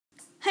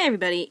Hi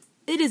everybody,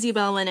 it is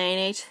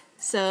Ubel198.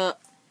 So,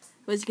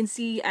 as you can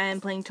see, I am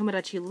playing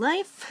Tomodachi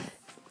Life.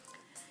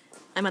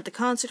 I'm at the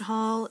concert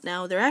hall.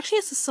 Now, there actually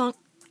is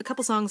a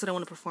couple songs that I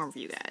want to perform for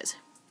you guys.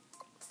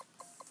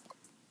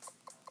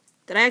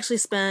 That I actually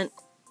spent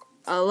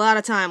a lot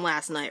of time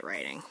last night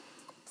writing.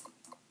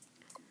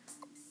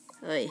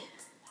 Oy,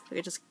 if I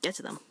could just get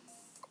to them.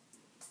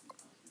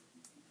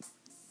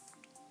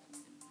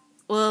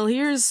 Well,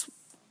 here's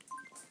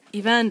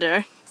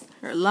Evander,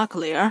 or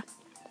Locklear.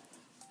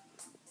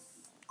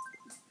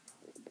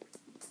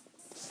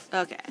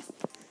 Okay.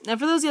 Now,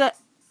 for those of you that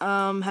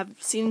have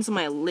seen some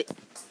of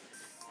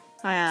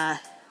my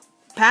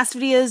past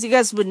videos, you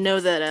guys would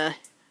know that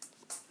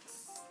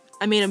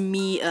I made a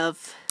me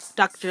of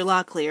Dr.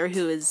 Locklear,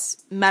 who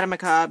is Madame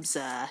Macabre's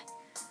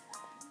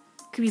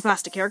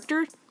creepypasta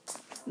character.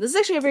 This is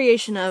actually a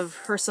variation of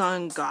her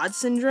song God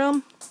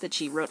Syndrome that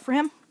she wrote for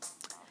him.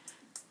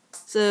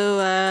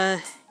 So,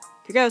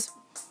 here goes.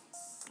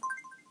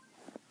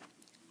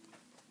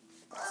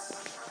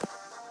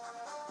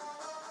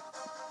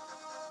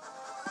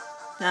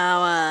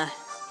 Now,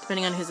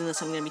 depending on who's in this,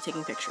 I'm going to be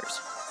taking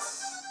pictures.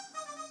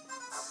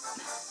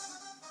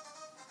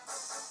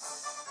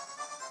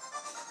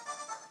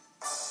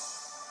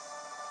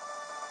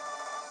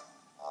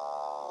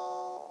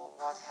 Oh,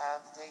 what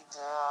have they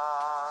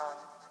done?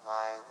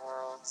 My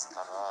world's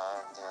come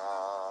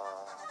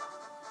undone.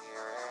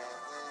 Here in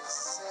this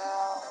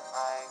cell,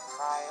 I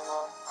cry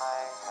alone.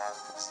 I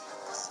have to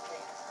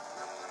escape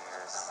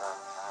here somehow.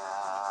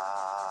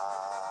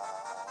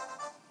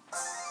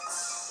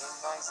 In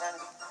my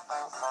sanity,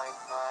 I'll find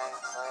my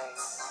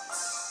place.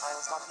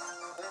 I'll stop you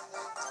in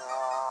the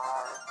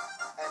dark,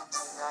 and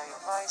tonight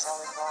I shall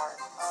embark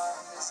on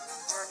this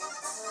new journey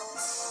through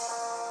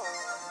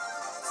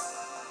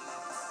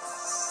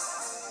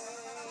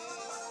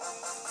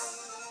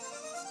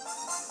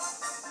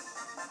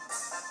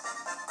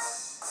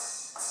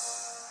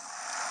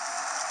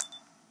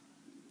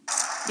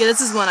Yeah,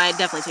 this is one I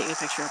definitely take a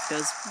picture of,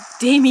 because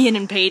Damien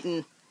and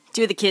Peyton,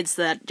 two of the kids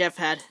that Jeff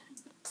had.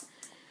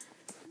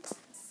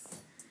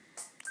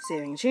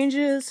 Saving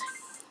changes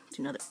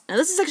to another. Now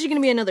this is actually going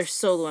to be another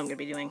solo I'm going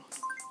to be doing.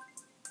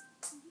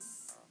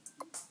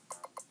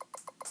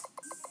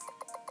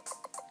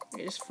 I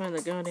just find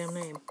the goddamn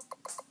name.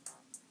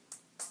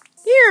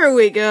 Here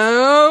we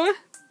go!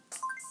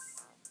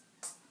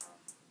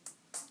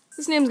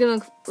 This name's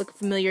going to look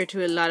familiar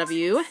to a lot of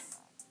you.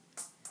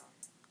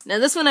 Now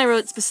this one I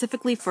wrote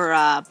specifically for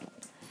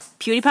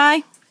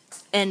Pewdiepie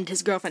and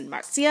his girlfriend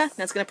Marzia.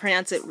 That's going to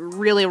pronounce it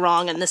really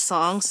wrong in this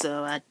song,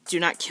 so do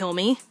not kill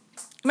me.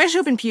 I'm actually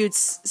hoping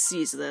Pewds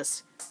sees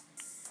this.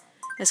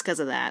 That's because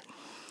of that.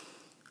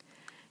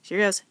 Here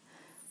goes.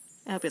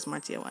 I hope it's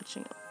Marzia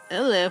watching.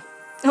 Hello.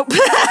 Oh.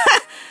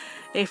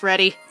 Hey,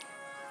 Freddy.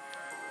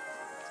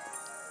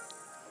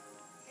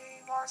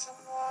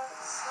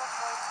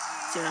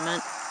 See what I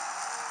meant?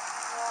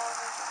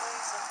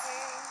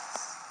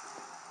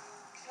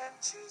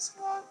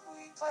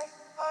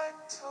 I'm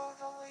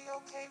totally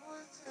okay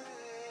with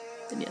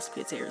it. Then yes,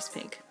 Pewds' hair is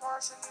pink.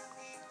 Marzia, you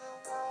mean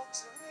the world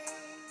to me.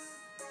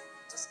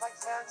 Despite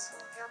fans who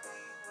hear me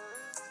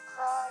would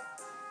cry,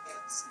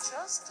 it's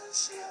just a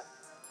ship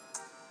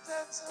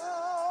that's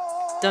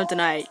all. Don't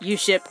deny it. You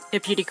ship a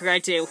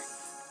Pewdiepie too.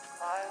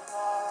 My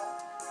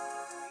love,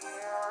 we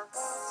are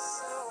both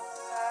so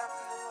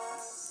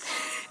fabulous.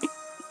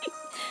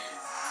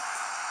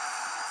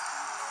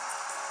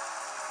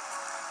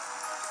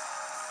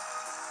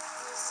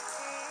 This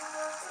king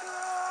of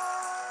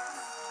love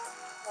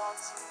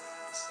wants you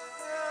to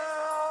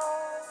know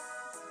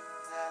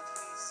that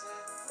he's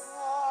in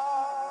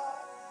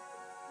love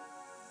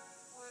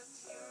with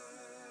you.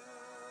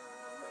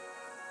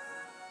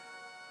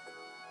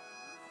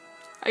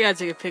 I gotta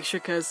take a picture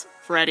because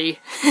Freddy.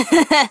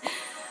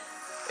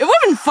 It would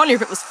have been funnier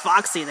if it was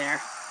Foxy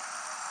there.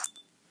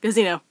 Because,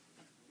 you know,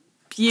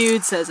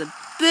 Pewds has a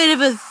bit of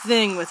a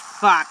thing with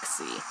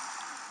Foxy.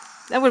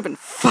 That would have been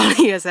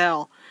funny as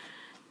hell.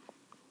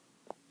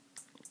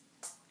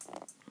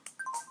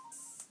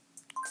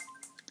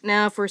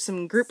 Now for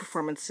some group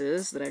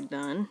performances that I've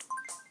done.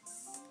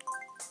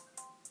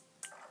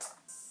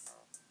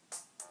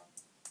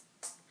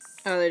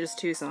 Oh, they're just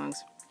two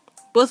songs.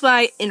 Both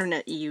by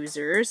internet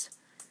users.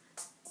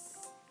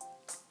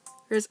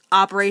 Here's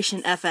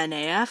Operation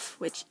F.N.A.F,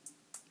 which...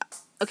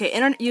 Okay,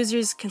 internet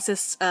users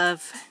consists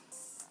of...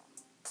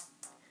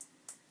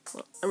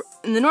 Well,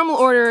 in the normal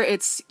order,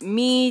 it's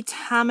me,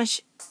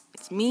 Masky,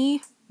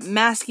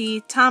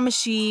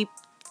 Tamashi,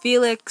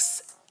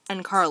 Felix,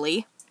 and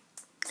Carly.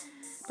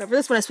 But for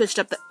this one, I switched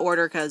up the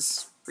order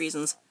because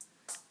reasons.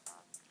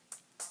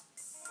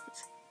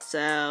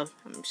 So,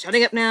 I'm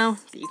shutting up now,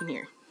 but you can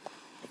hear.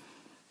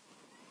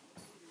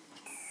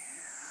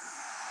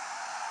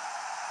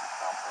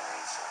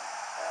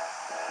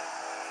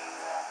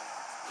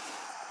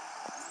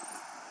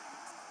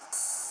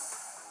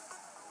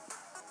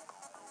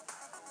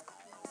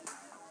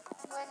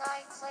 When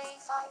I play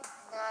Five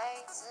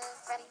Nights at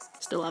Freddy's,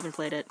 Still haven't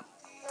played it.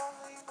 the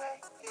only way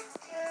it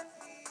can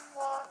be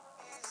won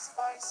is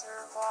by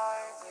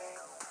surviving.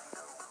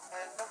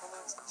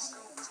 to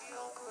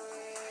deal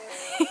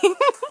with.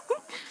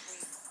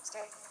 Please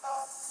stay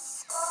up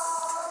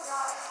all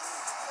night.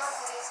 Not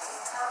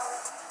wasting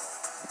time.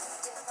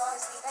 Didn't want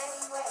to sleep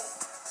anyway.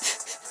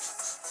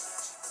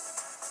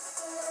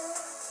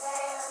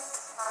 Fans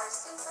are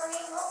super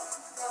evil.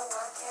 No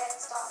one can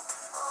stop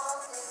all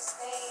this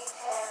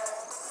mayhem.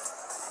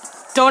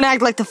 Don't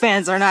act like the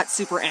fans are not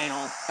super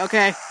anal,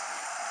 okay?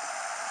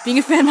 Being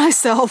a fan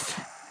myself,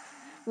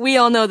 we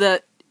all know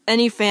that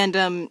any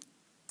fandom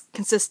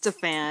consists of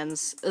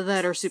fans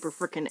that are super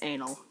freaking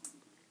anal.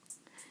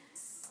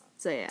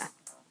 So yeah.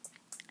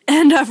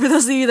 And for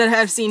those of you that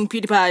have seen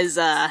Pewdiepie's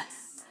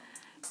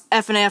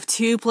FNaF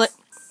 2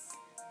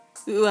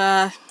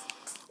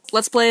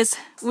 Let's Plays,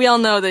 we all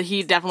know that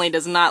he definitely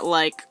does not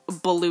like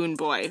Balloon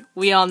Boy.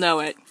 We all know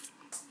it.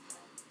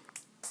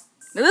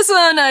 Now this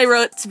one I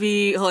wrote to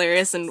be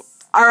hilarious, and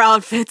our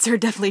outfits are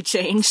definitely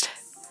changed.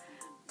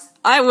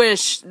 I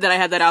wish that I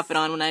had that outfit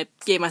on when I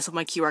gave myself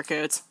my QR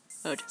codes.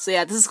 So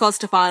yeah, this is called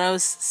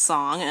Stephano's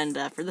song, and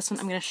for this one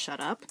I'm gonna shut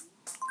up.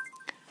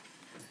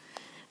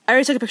 I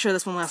already took a picture of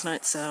this one last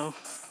night, so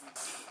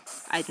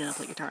I do not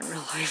play guitar in real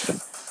life.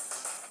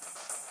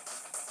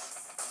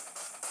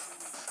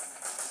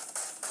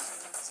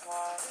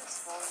 What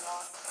is going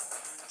on?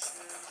 You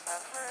should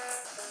have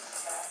read the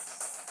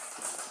text.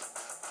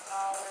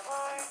 How am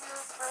I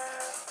your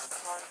friend?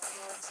 Aren't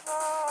you exposed?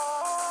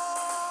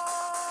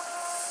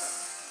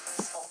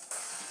 Oh,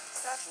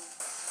 statue.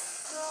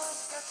 Don't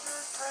get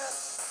your dress.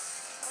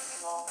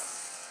 Moving on.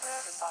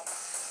 Riverside.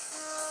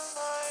 You're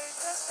my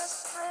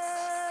best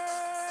friend.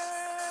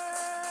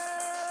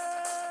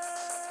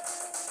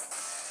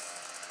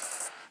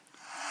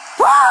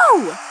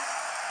 Woo!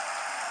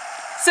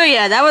 So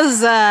yeah, that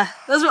was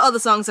those were all the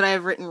songs that I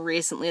have written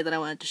recently that I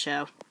wanted to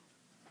show.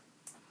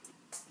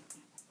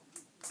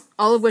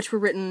 All of which were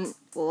written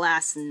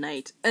last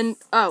night. And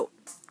oh,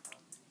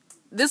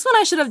 this one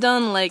I should have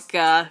done like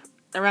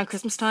around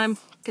Christmas time,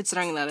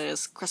 considering that it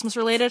is Christmas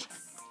related.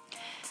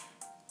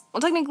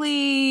 Well,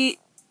 technically,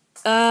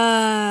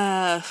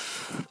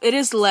 it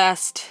is the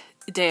last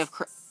day of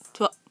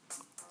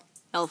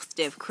 12th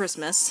day of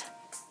Christmas.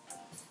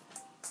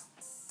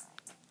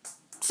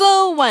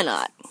 So why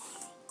not?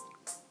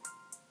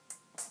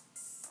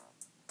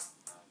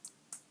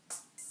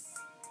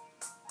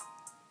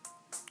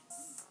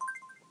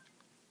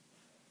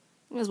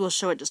 Might as well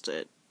show it just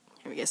to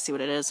have you guys see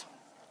what it is.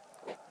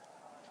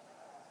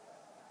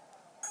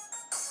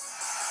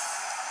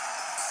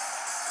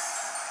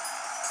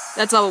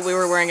 That's all what we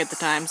were wearing at the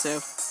time,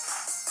 so.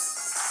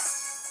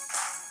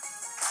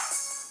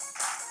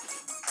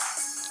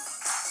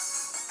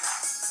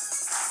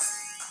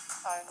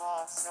 I'm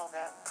a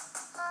snowman.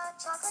 Hot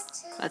chocolate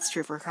too. That's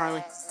true for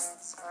Carly.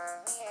 Presents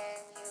for me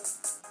and you.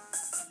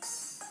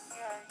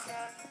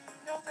 Yeah, you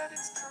know that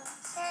it's true.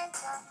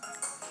 Santa.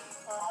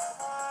 Oh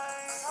my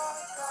God.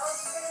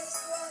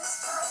 Christmas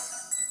time.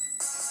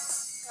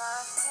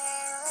 Not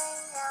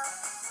sailing out.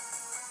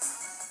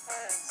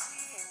 And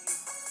seeing you.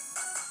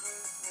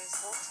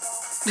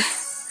 Mistletoe.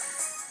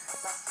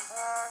 Let's keep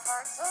our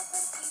hearts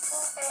open,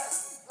 people, and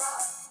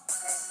love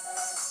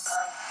Christmas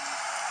time.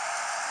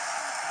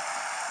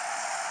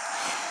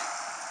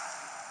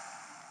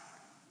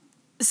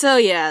 So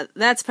yeah,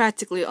 that's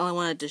practically all I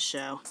wanted to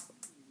show.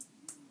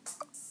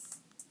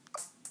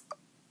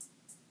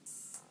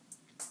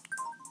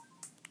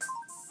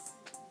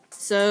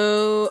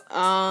 So,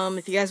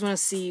 if you guys want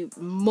to see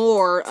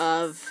more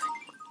of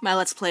my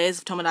Let's Plays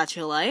of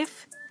Tomodachi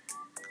Life,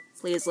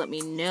 please let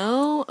me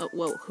know. Oh,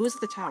 whoa, who's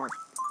at the tower?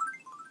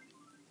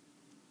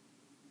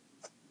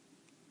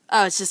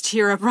 Oh, it's just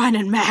Hero, Brian,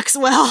 and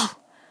Maxwell.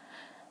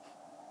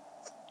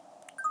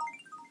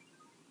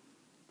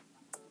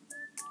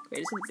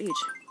 Wait, it's at the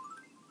beach.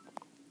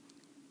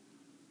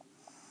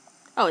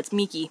 Oh, it's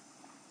Miki.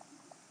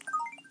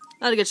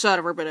 Not a good shot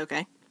of her, but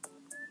okay.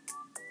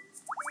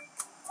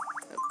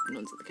 Oh, no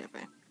one's at the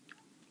cafe.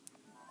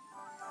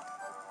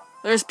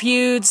 There's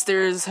Pewds,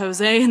 there's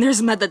Jose, and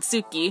there's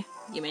Madatsuki.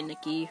 Yume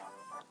Nikki.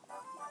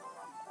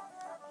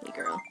 Hey,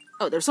 girl.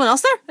 Oh, there's someone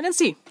else there? I didn't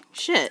see.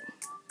 Shit.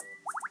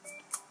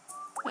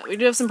 We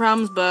do have some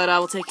problems, but I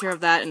will take care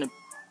of that in a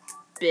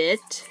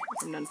bit.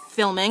 I'm done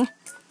filming.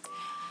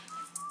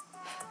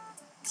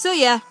 So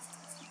yeah,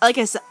 like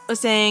I was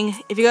saying,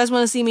 if you guys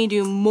want to see me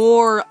do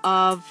more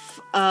of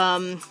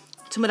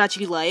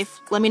Tomodachi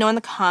Life, let me know in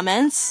the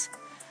comments.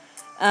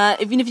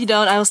 Even if you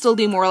don't, I will still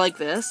do more like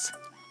this.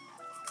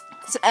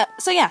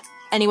 So yeah,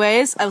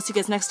 anyways, I will see you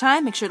guys next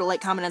time. Make sure to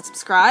like, comment, and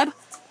subscribe.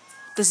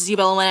 This is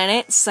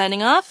Ubella198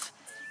 signing off.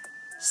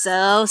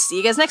 So, see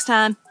you guys next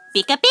time.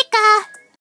 Pika pika!